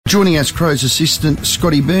Joining us, Crows assistant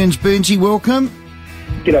Scotty Burns. Burnsy, welcome.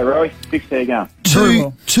 G'day, Roy. Big how you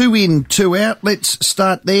going? Two in, two out. Let's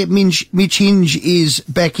start there. Mitch Hinge is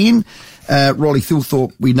back in. Riley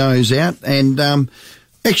Thilthorpe, we know, is out. And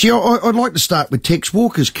actually, I'd like to start with Tex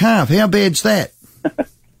Walker's calf. How bad's that?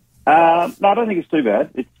 No, I don't think it's too bad.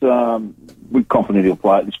 We're confident he'll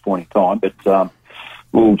play at this point in time, but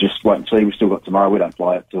we'll just wait and see. We've still got tomorrow. We don't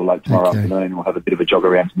play it till late tomorrow afternoon. We'll have a bit of a jog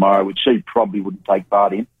around tomorrow, which he probably wouldn't take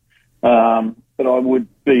part in. But I would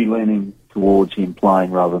be leaning towards him playing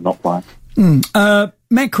rather than not playing.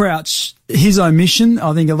 Matt Crouch, his omission,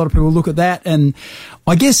 I think a lot of people look at that, and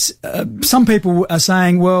I guess some people are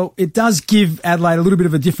saying, well, it does give Adelaide a little bit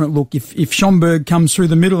of a different look. If Schomburg comes through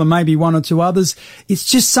the middle and maybe one or two others, it's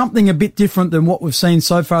just something a bit different than what we've seen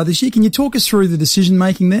so far this year. Can you talk us through the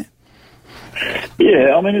decision-making there?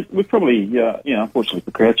 Yeah, I mean, we've probably, unfortunately for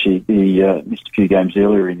Crouch, he missed a few games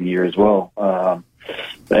earlier in the year as well.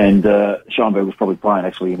 And Schomburg was probably playing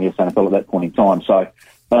actually in the SNFL at that point in time. So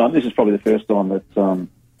this is probably the first time that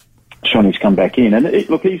Shawnee's come back in. And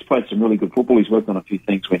look, he's played some really good football. He's worked on a few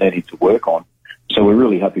things we needed to work on. So we're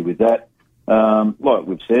really happy with that. Like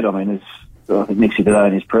we've said, I mean, I think Nixie today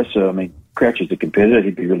in his presser, I mean, Crouch is a competitor.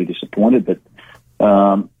 He'd be really disappointed. But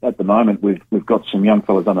at the moment, we've got some young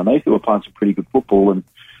fellas underneath who are playing some pretty good football.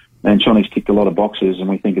 And Shawnee's ticked a lot of boxes, and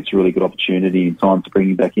we think it's a really good opportunity and time to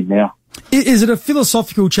bring him back in now. Is it a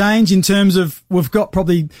philosophical change in terms of we've got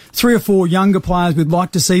probably 3 or 4 younger players we'd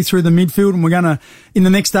like to see through the midfield, and we're going to, in the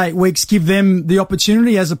next 8 weeks, give them the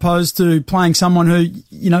opportunity as opposed to playing someone who,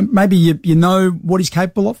 maybe you know what he's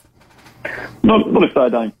capable of? Not if they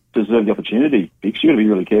don't deserve the opportunity, because you've got to be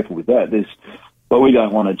really careful with that. We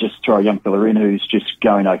don't want to just throw a young fella in who's just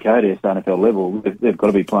going okay at SNFL level. They've got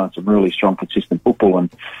to be playing some really strong, consistent football,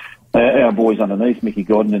 and our boys underneath, Mickey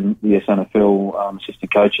Godden and the SNFL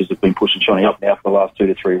assistant coaches have been pushing Johnny up now for the last 2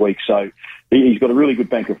 to 3 weeks. So he's got a really good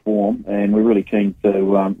bank of form, and we're really keen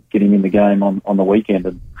to get him in the game on the weekend.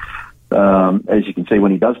 And as you can see,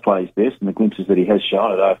 when he does play his best and the glimpses that he has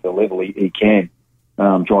shown at AFL level, he can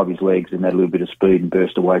drive his legs and add a little bit of speed and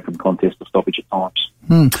burst away from contest or stoppage at times.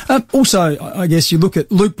 Also, I guess you look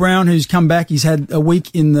at Luke Brown, who's come back. He's had a week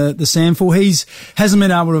in the SANFL. Hasn't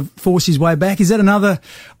been able to force his way back. Is that another,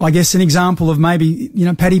 I guess, an example of maybe,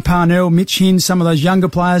 Paddy Parnell, Mitch Hinge, some of those younger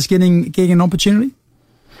players getting an opportunity?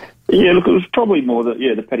 Yeah, look, it was probably more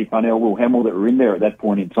the Paddy Parnell, Will Hamill that were in there at that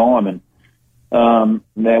point in time. And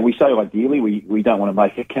now we say ideally we don't want to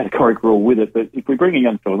make a categorical rule with it, but if we bring a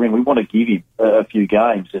young fella in, we want to give him a few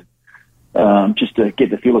games and just to get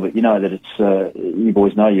the feel of it. You know that it's you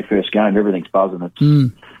boys know your first game, everything's buzzing. It's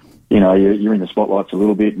you're in the spotlights a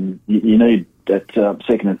little bit, and you need that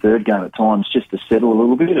second and third game at times just to settle a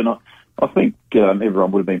little bit. And I think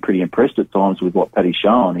everyone would have been pretty impressed at times with what Paddy's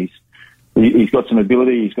shown. He's got some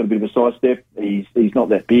ability. He's got a bit of a sidestep. He's not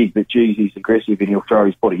that big, but geez, he's aggressive and he'll throw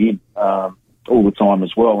his body in all the time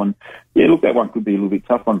as well. And yeah, look, that one could be a little bit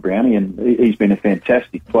tough on Brownie, and he's been a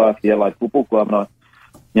fantastic player for the Adelaide Football Club.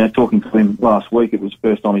 And talking to him last week, it was the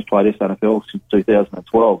first time he's played SNFL since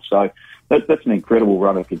 2012. So that's an incredible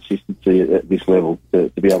run of consistency at this level to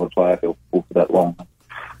be able to play AFL football for that long.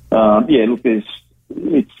 Look,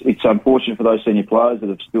 it's unfortunate for those senior players that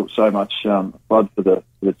have spilt so much blood for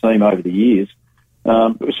the team over the years.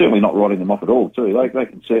 But we're certainly not writing them off at all, too. They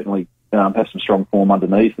can certainly have some strong form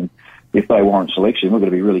underneath, and if they warrant selection, we've got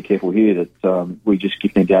to be really careful here that we just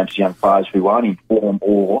give them games to young players who aren't in form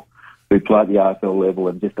or who play at the AFL level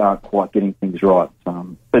and just aren't quite getting things right.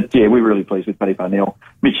 But yeah, we're really pleased with Paddy Parnell.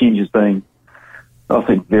 Mitch Hinge has been, I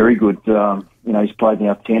think, very good. He's played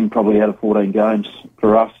now 10 probably out of 14 games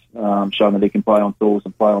for us, showing that he can play on tools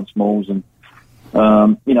and play on smalls. And,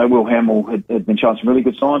 Will Hamill had been showing some really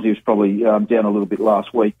good signs. He was probably down a little bit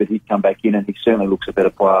last week, but he'd come back in and he certainly looks a better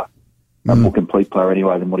player. A more complete player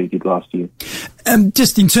anyway than what he did last year.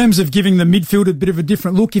 Just in terms of giving the midfield a bit of a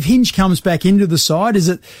different look, if Hinge comes back into the side,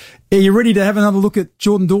 are you ready to have another look at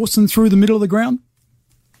Jordan Dawson through the middle of the ground?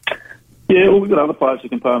 Yeah, well, we've got other players who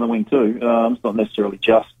can play on the wing too. It's not necessarily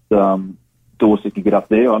just Dawson can get up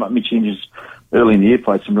there. I know Mitch Hinge early in the year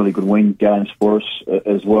played some really good wing games for us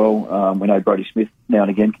as well. We know Brody Smith now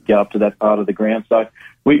and again can go up to that part of the ground. So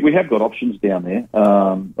we have got options down there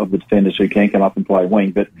of the defenders who can come up and play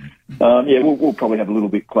wing. But, we'll probably have a little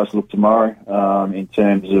bit closer look tomorrow in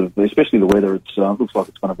terms of, especially the weather. It looks like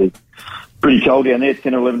it's going to be pretty cold down there,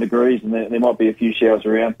 10 or 11 degrees, and there might be a few showers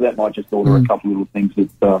around. So that might just alter a couple of little things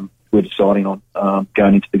that we're deciding on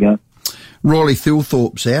going into the game. Riley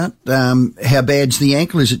Thilthorpe's out. How bad's the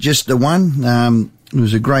ankle? Is it just the one? There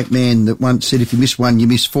was a great man that once said, if you miss one, you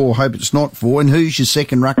miss four. Hope it's not four. And who's your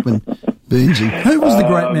second ruckman Burnsy. Who was the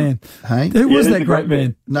great man? Hey? Who was there's that a great great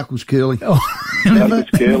man? Knuckles Curly. Oh, Knuckles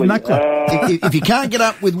Curly. Knuckler. If you can't get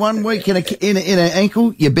up with 1 week in an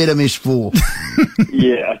ankle, you better miss 4.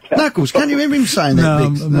 Yeah. Okay. Knuckles, can't you remember him saying that, No,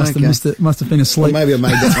 Bix? I must have missed it. Must have been asleep. Well, maybe I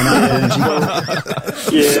made that one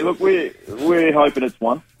up. Yeah, look, we're hoping it's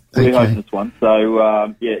one. We're hoping it's one. So,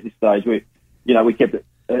 at this stage, we kept it,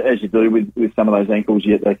 as you do with some of those ankles,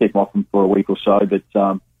 they keep them off them for a week or so, but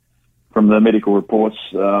from the medical reports,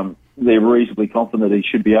 they're reasonably confident that he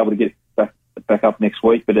should be able to get back up next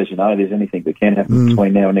week. But as you know, there's anything that can happen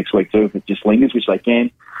between now and next week too if it just lingers, which they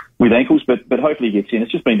can with ankles. But hopefully he gets in.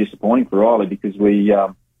 It's just been disappointing for Riley because we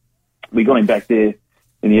got him back there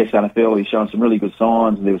in the SNFL. He's shown some really good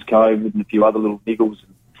signs, and there was COVID and a few other little niggles.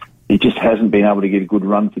 He just hasn't been able to get a good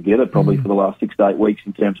run together probably for the last 6 to 8 weeks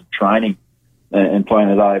in terms of training and playing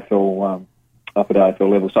at AFL up at AFL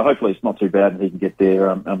level. So hopefully it's not too bad and he can get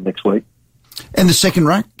there next week. And the second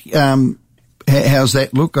ruck, how's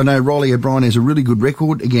that look? I know Riley O'Brien has a really good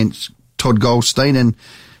record against Todd Goldstein, and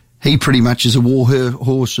he pretty much is a war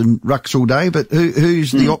horse and rucks all day. But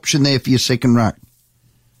who's the option there for your second ruck?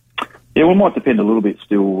 Yeah, well, it might depend a little bit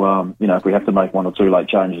still, if we have to make 1 or 2 late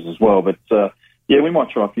changes as well. But, we might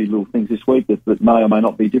try a few little things this week that may or may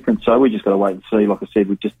not be different. So we just got to wait and see, like I said,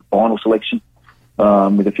 with just the final selection,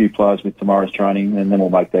 with a few players with tomorrow's training, and then we'll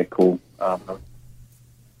make that call.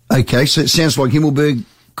 Okay, so it sounds like Himmelberg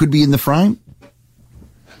could be in the frame?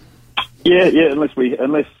 Yeah, unless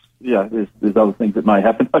there's other things that may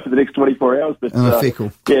happen over the next 24 hours. But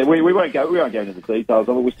fickle. Yeah, we won't go into the details.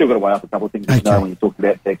 I mean, we've still got to weigh up a couple of things Okay. when you talk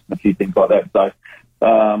about text and a few things like that.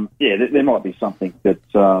 So there might be something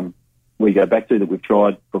that we go back to that we've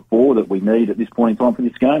tried before that we need at this point in time for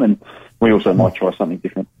this game, and we also might try something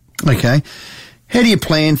different. Okay. How do you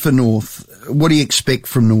plan for North? What do you expect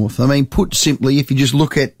from North? I mean, put simply, if you just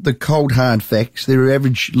look at the cold hard facts, their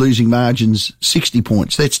average losing margin's 60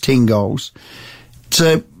 points. That's 10 goals.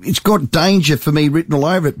 So it's got danger for me written all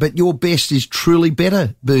over it, but your best is truly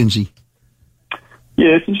better, Burnsy.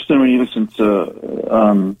 Yeah, it's interesting when you listen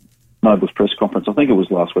to Noble's press conference. I think it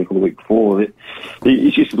was last week or the week before.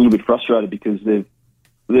 He's just a little bit frustrated because there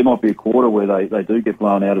might be a quarter where they do get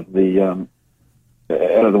blown out of the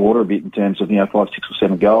water a bit in terms of 5, 6 or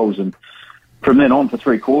 7 goals, and from then on for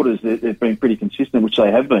 3 quarters they've been pretty consistent, which they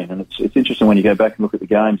have been. And it's interesting when you go back and look at the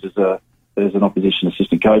games as an opposition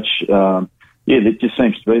assistant coach. There just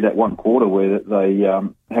seems to be that 1 quarter where they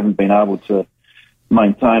haven't been able to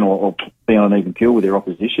maintain or be on an even keel with their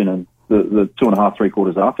opposition, and the 2.5, 3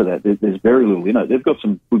 quarters after that, there's very little in it. They've got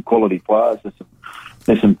some good quality players.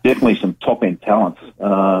 There's definitely some top end talent.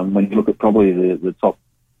 When you look at probably the top,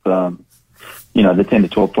 the 10 to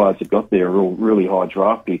 12 players they've got there are all really high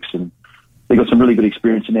draft picks, and they've got some really good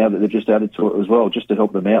experience now that they've just added to it as well, just to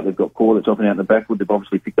help them out. They've got Core that's helping out in the backwood. They've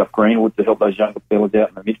obviously picked up Greenwood to help those younger fellas out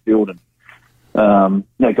in the midfield, and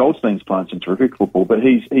Goldstein's playing some terrific football, but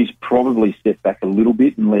he's probably stepped back a little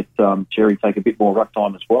bit and let Cherry take a bit more ruck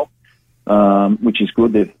time as well, which is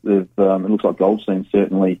good. It looks like Goldstein's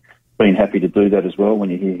certainly been happy to do that as well when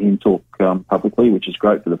you hear him talk publicly, which is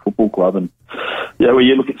great for the football club. And when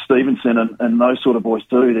you look at Stevenson and those sort of boys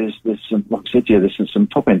too, there's some, like I said to you, there's some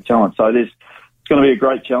top end talent. So it's going to be a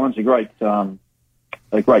great challenge, a great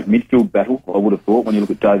midfield battle, I would have thought, when you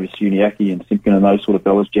look at Davis, Uniacke and Simpkin and those sort of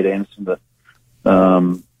fellas, Jed Anderson, that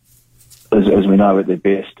as we know at their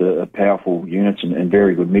best, are powerful units and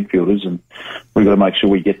very good midfielders, and we've got to make sure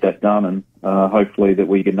we get that done, and hopefully that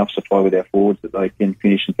we get enough supply with our forwards that they can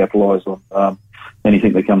finish and capitalise on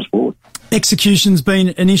anything that comes forward. Execution's been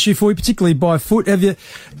an issue for you, particularly by foot.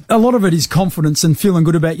 A lot of it is confidence and feeling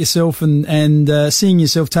good about yourself and seeing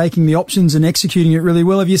yourself taking the options and executing it really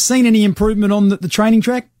well. Have you seen any improvement on the training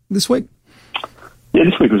track this week? Yeah,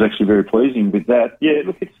 this week was actually very pleasing with that. Yeah,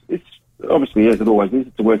 look, it's obviously, as it always is,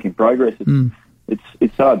 it's a work in progress.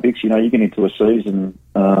 It's hard, Bix. You get into a season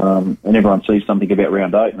and everyone sees something about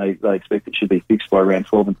round 8 and they expect it should be fixed by round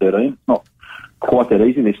 12 and 13. It's not quite that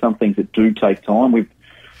easy. There's some things that do take time. We've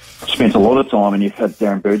spent a lot of time, and you've had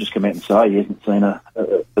Darren Burgess come out and say he hasn't seen a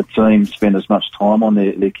team spend as much time on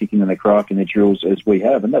their kicking and their craft and their drills as we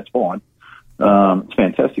have, and that's fine. It's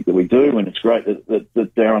fantastic that we do, and it's great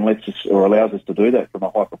that Darren lets us or allows us to do that from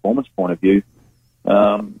a high performance point of view.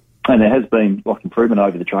 And there has been improvement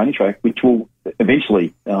over the training track, which will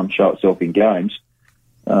eventually show itself in games.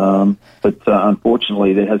 But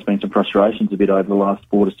unfortunately, there has been some frustrations a bit over the last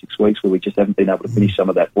 4 to 6 weeks where we just haven't been able to finish some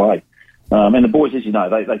of that play. And the boys, as you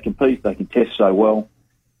know, they compete, they contest so well.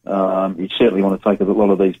 You certainly want to take a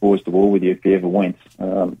lot of these boys to war with you if you ever went.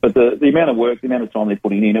 But the amount of work, the amount of time they're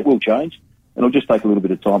putting in, it will change. And it'll just take a little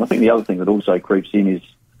bit of time. I think the other thing that also creeps in is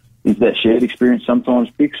that shared experience sometimes,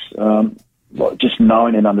 Bix. Like just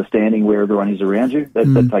knowing and understanding where everyone is around you,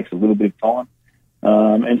 that takes a little bit of time.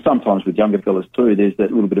 And sometimes with younger fellas too, there's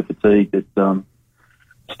that little bit of fatigue that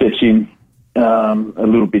steps in a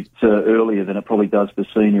little bit earlier than it probably does for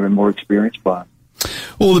senior and more experienced players.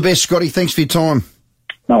 All the best, Scotty. Thanks for your time.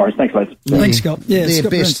 No worries. Thanks, lads. Thanks, Scott. Yeah, Their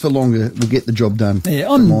Scott best Burns. for longer will get the job done. Yeah,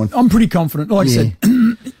 I'm pretty confident. Like I said,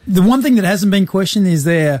 the one thing that hasn't been questioned is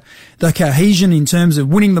the cohesion in terms of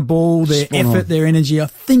winning the ball, their effort, their energy. I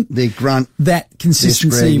think their grunt, that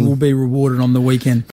consistency will be rewarded on the weekend.